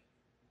judging.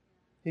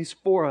 He's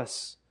for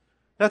us.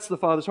 That's the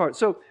Father's heart.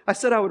 So I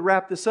said I would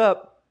wrap this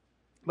up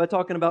by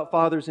talking about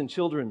fathers and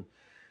children.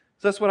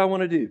 So that's what I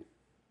want to do.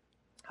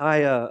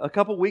 A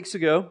couple weeks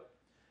ago,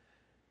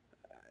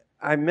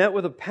 I met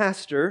with a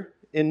pastor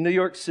in New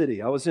York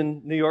City. I was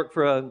in New York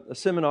for a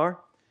seminar,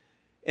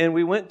 and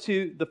we went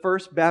to the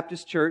First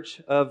Baptist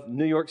Church of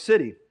New York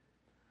City.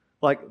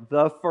 Like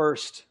the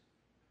First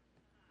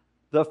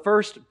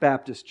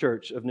Baptist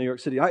Church of New York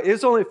City. It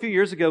was only a few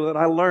years ago that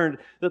I learned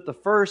that the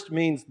first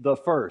means the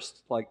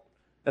first, like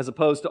as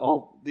opposed to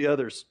all the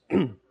others.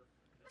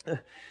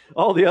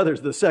 All the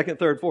others, the second,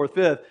 third, fourth,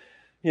 fifth.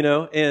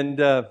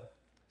 And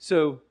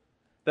so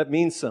that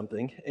means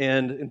something.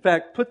 And in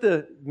fact, put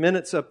the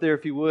minutes up there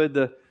if you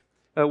would.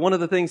 One of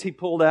the things he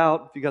pulled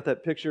out, if you got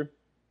that picture,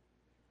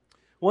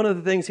 one of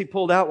the things he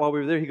pulled out while we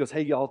were there, he goes,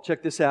 "Hey, y'all,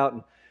 check this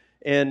out."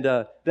 And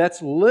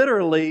that's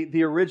literally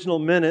the original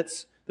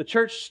minutes. The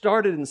church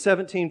started in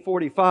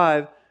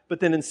 1745, but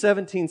then in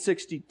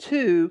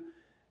 1762,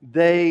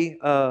 they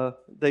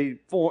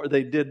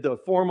did the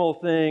formal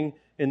thing,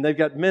 and they've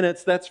got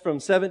minutes. That's from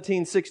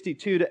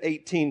 1762 to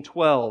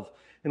 1812,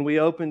 and we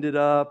opened it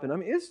up. And I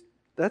mean,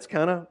 that's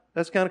kind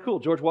of cool.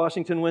 George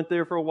Washington went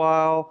there for a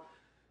while.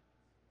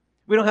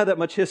 We don't have that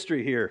much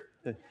history here.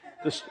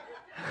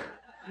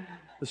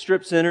 The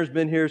Strip Center's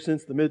been here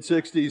since the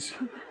mid-60s.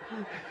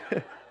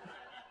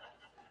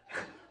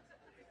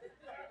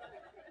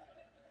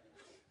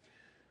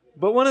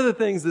 But one of the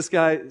things this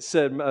guy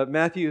said,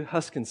 Matthew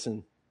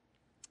Hoskinson,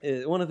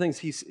 one of the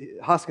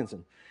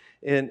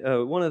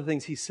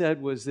things he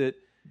said was that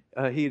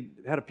he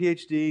had a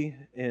PhD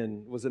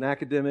and was an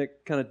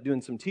academic, kind of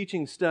doing some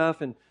teaching stuff,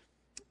 but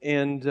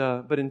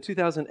in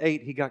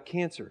 2008 he got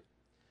cancer,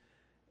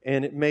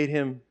 and it made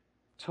him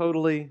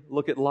totally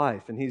look at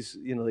life. And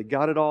they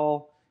got it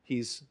all.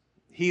 He's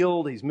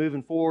healed. He's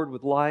moving forward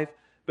with life,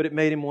 but it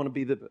made him want to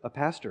be a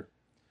pastor.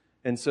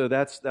 And so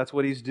that's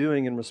what he's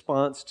doing in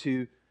response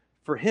to,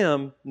 for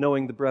him,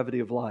 knowing the brevity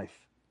of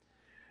life.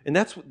 And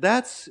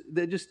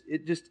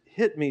it just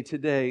hit me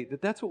today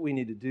that that's what we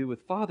need to do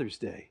with Father's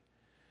Day,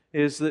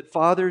 is that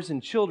fathers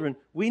and children,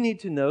 we need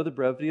to know the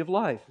brevity of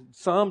life.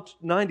 Psalm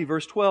 90,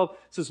 verse 12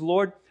 says,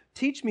 "Lord,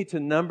 teach me to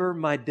number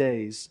my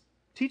days.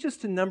 Teach us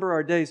to number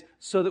our days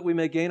so that we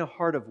may gain a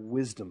heart of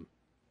wisdom."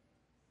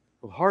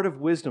 A heart of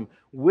wisdom.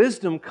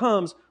 Wisdom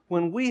comes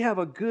when we have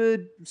a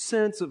good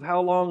sense of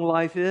how long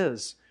life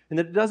is, and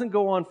that it doesn't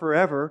go on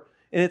forever.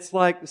 And it's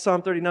like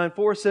Psalm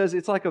 39:4 says,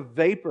 it's like a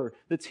vapor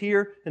that's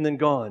here and then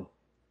gone.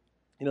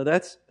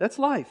 That's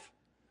life.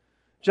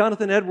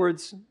 Jonathan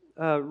Edwards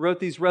wrote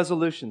these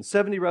resolutions,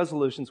 70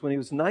 resolutions when he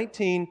was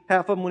 19,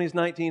 half of them when he was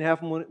 19,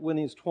 half of them when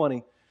he was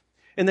 20.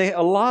 And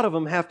a lot of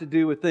them have to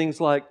do with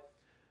things like,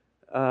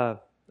 I'm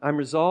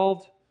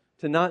resolved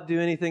to not do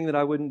anything that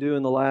I wouldn't do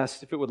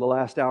if it were the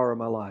last hour of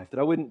my life. That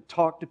I wouldn't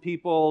talk to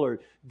people or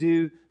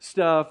do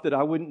stuff that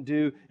I wouldn't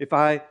do if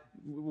I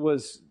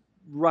was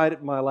right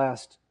at my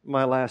last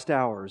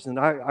hours. And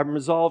I'm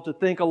resolved to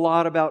think a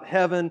lot about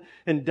heaven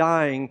and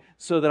dying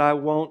so that I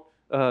won't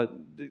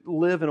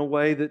live in a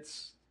way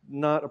that's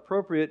not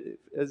appropriate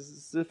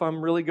as if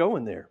I'm really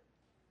going there.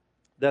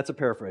 That's a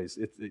paraphrase.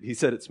 He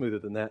said it smoother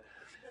than that.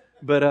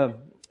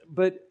 But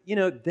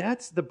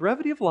that's the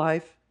brevity of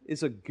life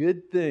is a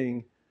good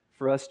thing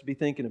for us to be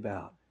thinking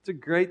about. It's a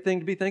great thing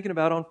to be thinking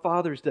about on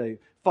Father's Day.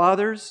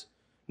 Fathers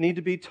need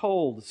to be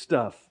told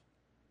stuff.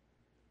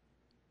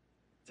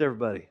 It's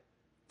everybody.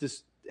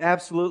 Just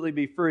absolutely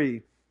be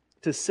free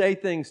to say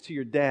things to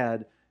your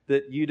dad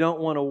that you don't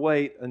want to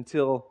wait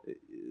until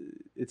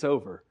it's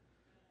over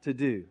to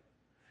do.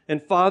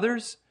 And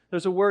fathers,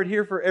 there's a word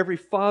here for every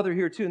father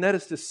here too, and that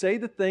is to say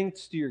the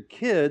things to your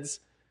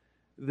kids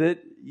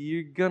that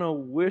you're going to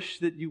wish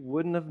that you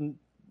wouldn't have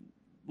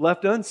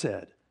left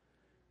unsaid.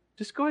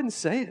 Just go ahead and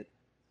say it.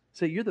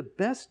 Say, "You're the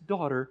best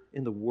daughter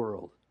in the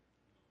world."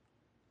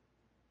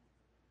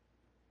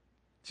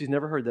 She's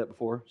never heard that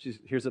before. She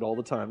hears it all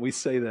the time. We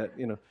say that,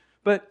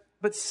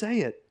 But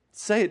say it.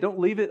 Say it. Don't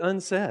leave it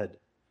unsaid.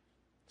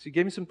 She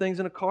gave me some things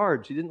in a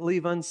card she didn't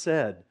leave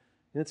unsaid.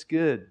 And it's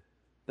good.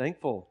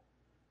 Thankful.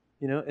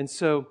 And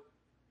so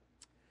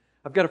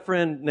I've got a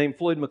friend named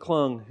Floyd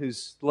McClung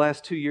who's the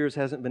last 2 years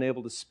hasn't been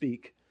able to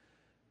speak.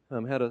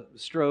 Had a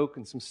stroke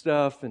and some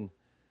stuff.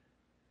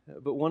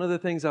 But one of the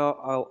things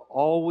I'll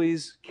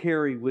always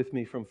carry with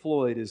me from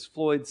Floyd is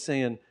Floyd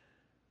saying,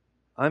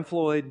 "I'm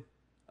Floyd.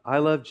 I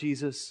love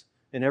Jesus.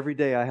 And every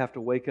day I have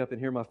to wake up and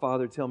hear my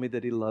Father tell me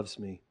that He loves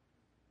me."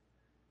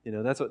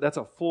 That's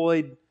a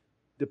Floyd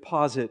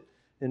deposit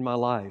in my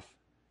life.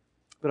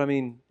 But I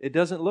mean, it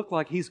doesn't look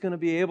like he's going to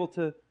be able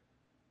to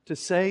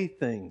say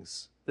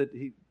things that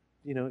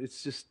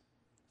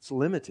it's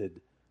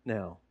limited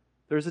now.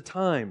 There's a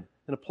time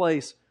and a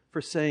place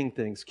for saying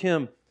things.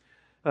 Kim,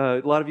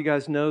 a lot of you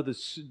guys know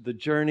the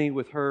journey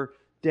with her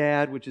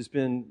dad, which has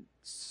been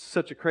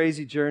such a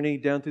crazy journey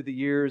down through the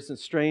years,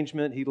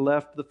 estrangement. He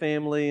left the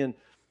family and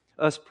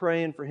us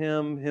praying for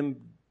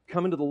him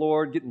coming to the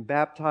Lord, getting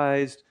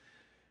baptized.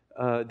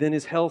 Then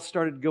his health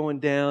started going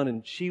down,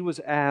 and she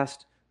was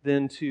asked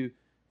then to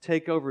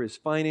take over his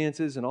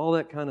finances and all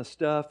that kind of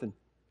stuff. And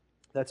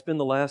that's been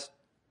the last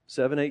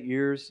 7-8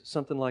 years,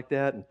 something like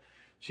that. And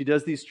she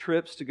does these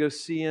trips to go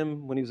see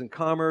him when he was in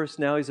Commerce.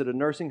 Now he's at a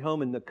nursing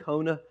home in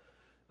Nocona,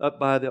 up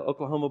by the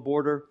Oklahoma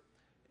border.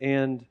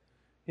 And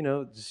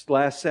just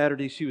last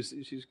Saturday, she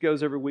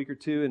goes every week or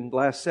two, and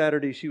last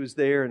Saturday she was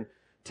there and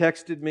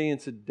texted me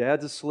and said,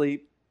 "Dad's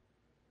asleep."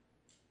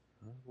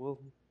 Well,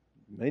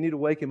 may need to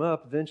wake him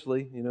up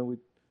eventually. We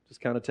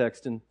just kind of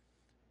texting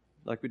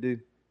like we do.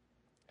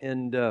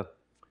 And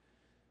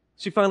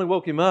she finally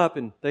woke him up,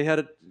 and they had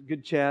a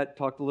good chat,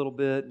 talked a little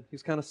bit. He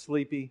was kind of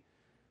sleepy.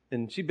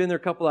 And she'd been there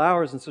a couple of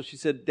hours, and so she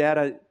said,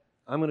 Dad,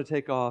 I'm going to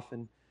take off.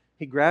 And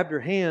he grabbed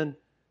her hand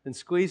and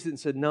squeezed it and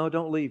said, no,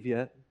 don't leave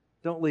yet.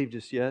 Don't leave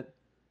just yet.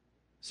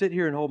 Sit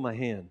here and hold my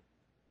hand.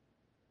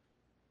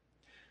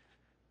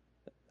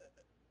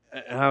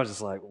 And I was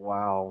just like,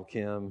 wow,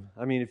 Kim.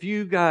 I mean, if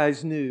you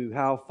guys knew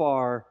how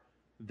far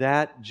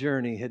that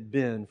journey had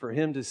been for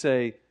him to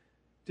say,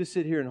 just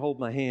sit here and hold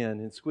my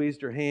hand, and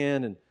squeezed her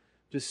hand and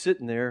just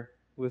sitting there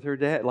with her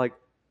dad. Like,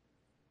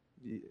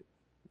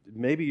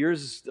 maybe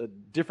yours is a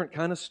different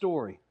kind of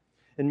story.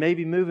 And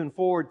maybe moving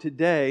forward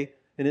today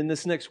and in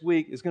this next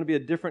week is going to be a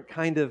different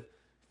kind of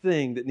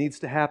thing that needs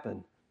to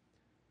happen.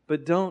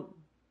 But don't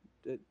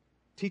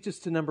teach us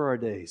to number our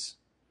days.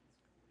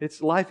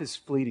 Life is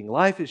fleeting.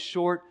 Life is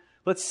short.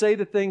 Let's say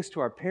the things to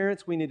our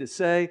parents we need to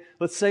say.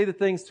 Let's say the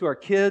things to our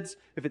kids.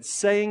 If it's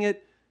saying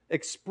it,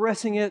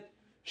 expressing it,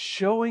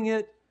 showing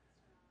it,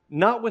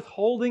 not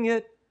withholding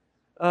it,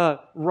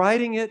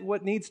 writing it,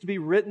 what needs to be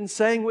written,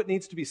 saying what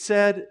needs to be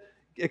said,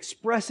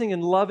 expressing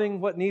and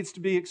loving what needs to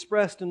be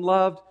expressed and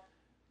loved,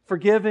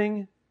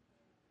 forgiving.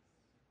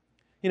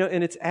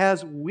 And it's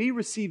as we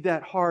receive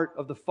that heart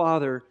of the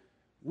Father,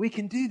 we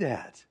can do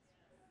that.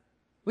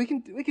 We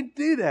can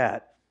do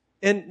that.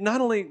 And not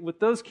only with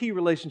those key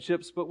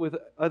relationships, but with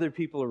other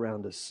people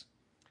around us.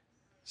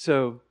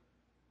 So,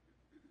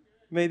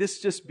 may this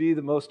just be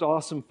the most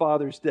awesome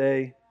Father's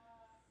Day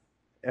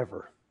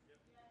ever.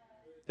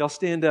 Y'all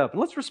stand up and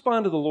let's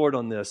respond to the Lord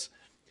on this.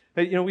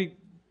 Hey, we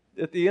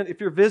at the end, if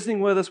you're visiting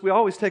with us, we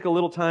always take a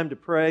little time to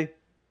pray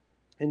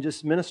and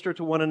just minister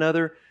to one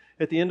another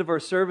at the end of our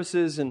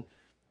services. And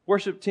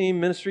worship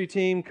team, ministry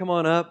team, come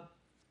on up.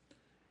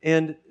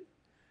 And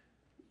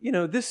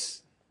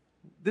this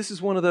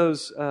is one of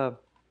those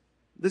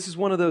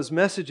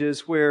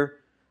messages where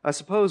I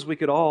suppose we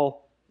could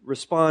all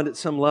respond at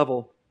some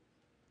level.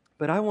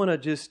 But I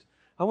want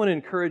to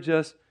encourage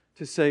us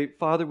to say,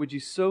 Father, would you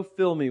so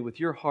fill me with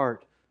your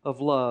heart of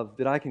love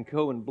that I can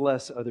go and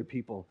bless other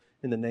people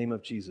in the name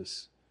of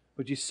Jesus?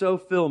 Would you so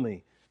fill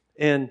me?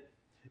 And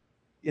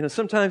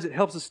sometimes it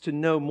helps us to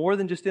know more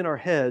than just in our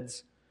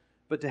heads,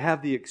 but to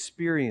have the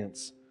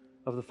experience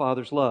of the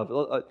Father's love.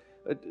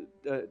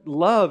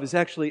 Love is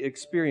actually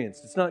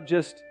experienced. It's not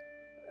just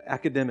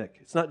academic.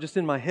 It's not just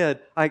in my head.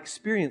 I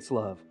experience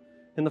love.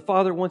 And the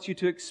Father wants you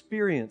to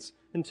experience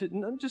and to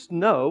not just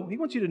know. He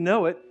wants you to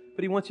know it,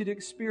 but He wants you to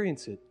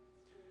experience it.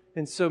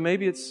 And so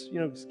maybe it's,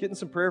 just getting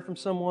some prayer from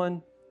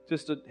someone,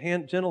 just a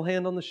gentle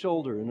hand on the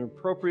shoulder in an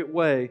appropriate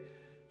way,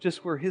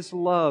 just where His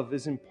love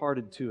is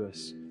imparted to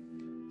us.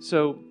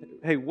 So,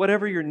 hey,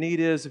 whatever your need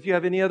is, if you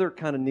have any other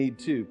kind of need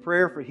too,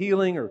 prayer for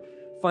healing or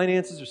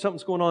finances or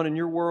something's going on in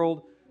your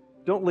world,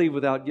 don't leave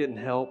without getting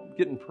help,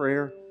 getting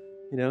prayer.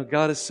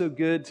 God is so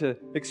good to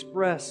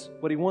express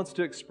what He wants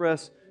to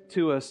express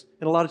to us,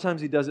 and a lot of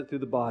times He does it through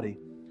the body.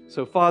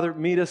 So, Father,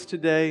 meet us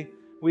today.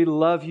 We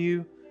love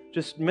You.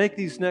 Just make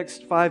these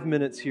next 5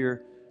 minutes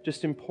here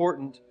just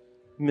important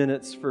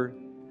minutes for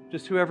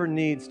just whoever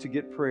needs to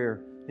get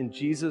prayer. In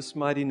Jesus'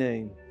 mighty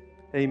name,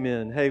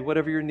 amen. Hey,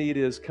 whatever your need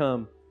is,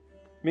 come.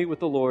 Meet with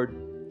the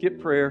Lord. Get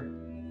prayer.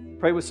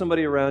 Pray with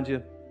somebody around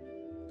you.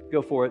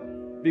 Go for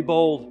it. Be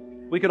bold.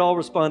 We could all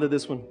respond to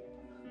this one.